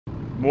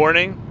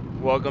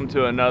Morning, welcome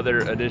to another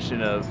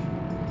edition of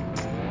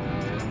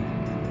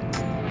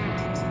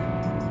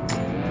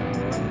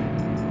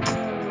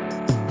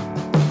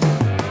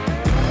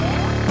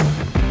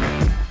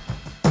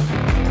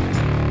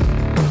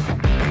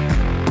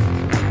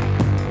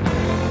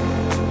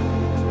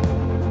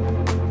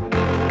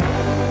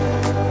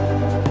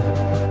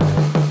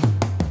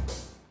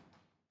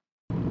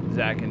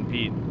Zach and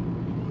Pete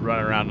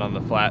running around on the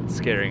flat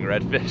scaring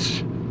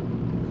redfish.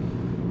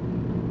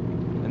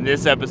 In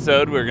this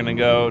episode, we're gonna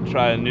go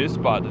try a new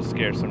spot to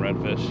scare some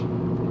redfish.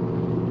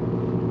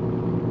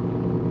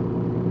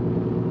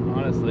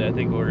 Honestly, I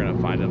think we're gonna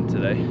find them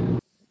today.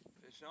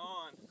 Fish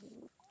on.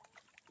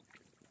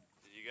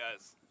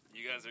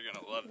 You guys are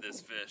gonna love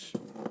this fish.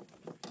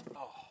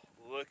 Oh,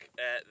 look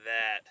at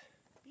that.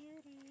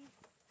 Beauty.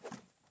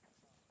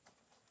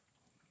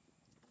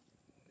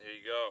 There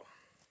you go.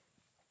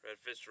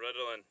 Redfish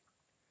riddling.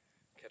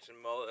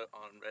 Catching mullet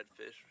on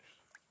redfish.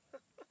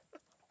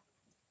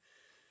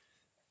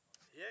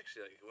 He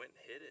actually went and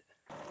hit it.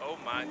 Oh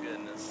my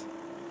goodness.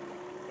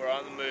 We're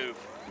on the move.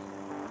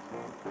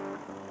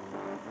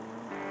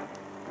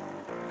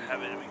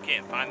 We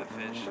can't find the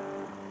fish.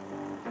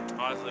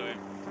 Honestly,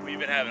 we've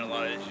been having a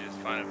lot of issues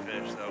finding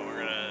fish, so we're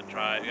gonna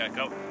try.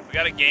 We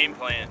got a game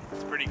plan.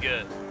 It's pretty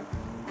good.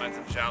 Find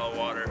some shallow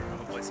water,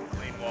 hopefully some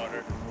clean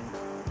water.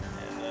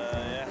 And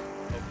yeah,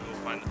 hopefully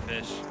we'll find the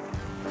fish.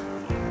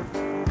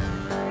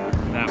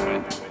 That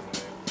way.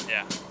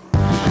 Yeah.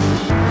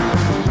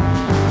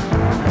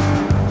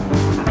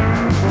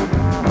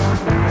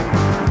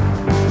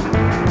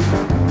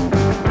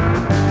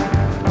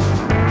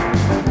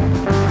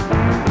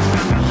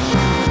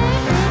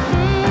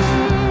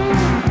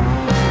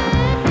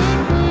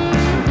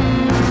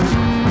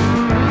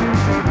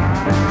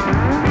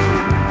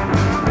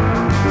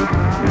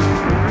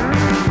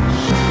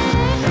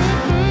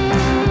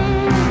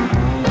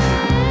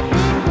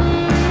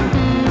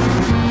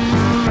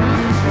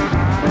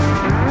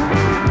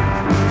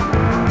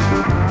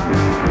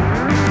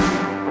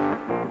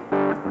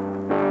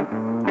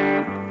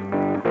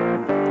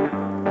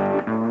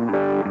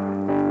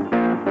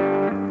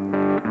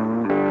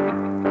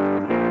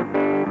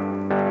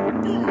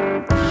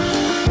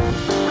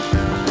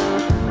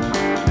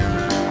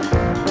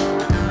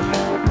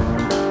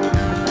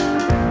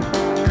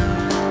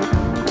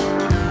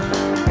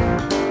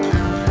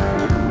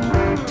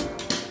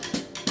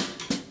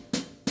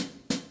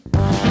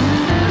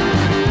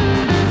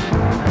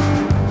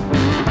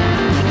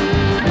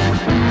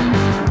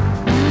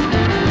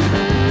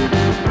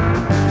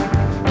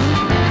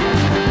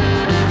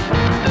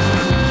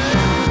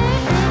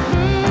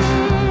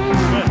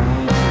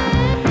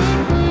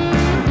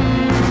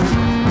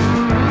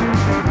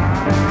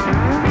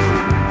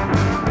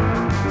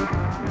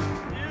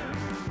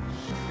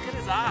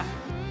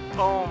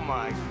 Oh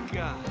my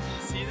gosh.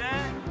 See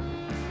that?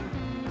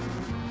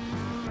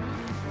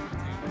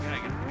 Dude, we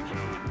gotta get a picture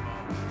on my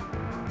phone.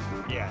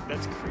 Yeah,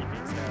 that's creepy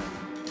as hell.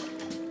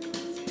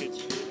 Good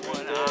shit.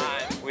 One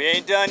eye. We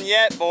ain't done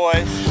yet,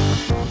 boys.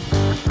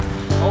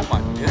 Oh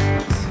my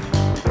goodness.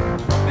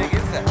 How big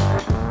is that thing?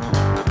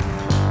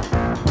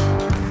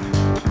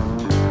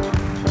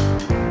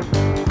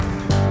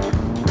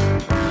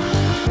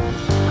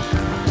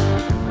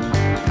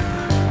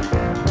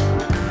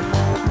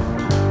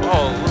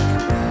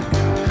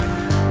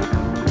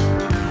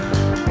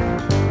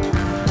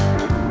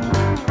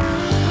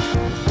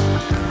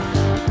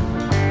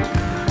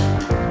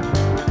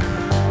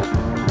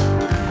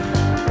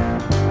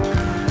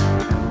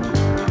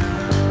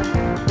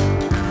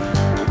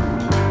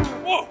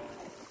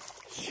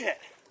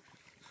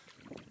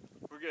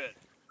 We're good.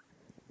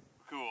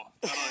 Cool.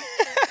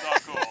 It's all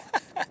cool.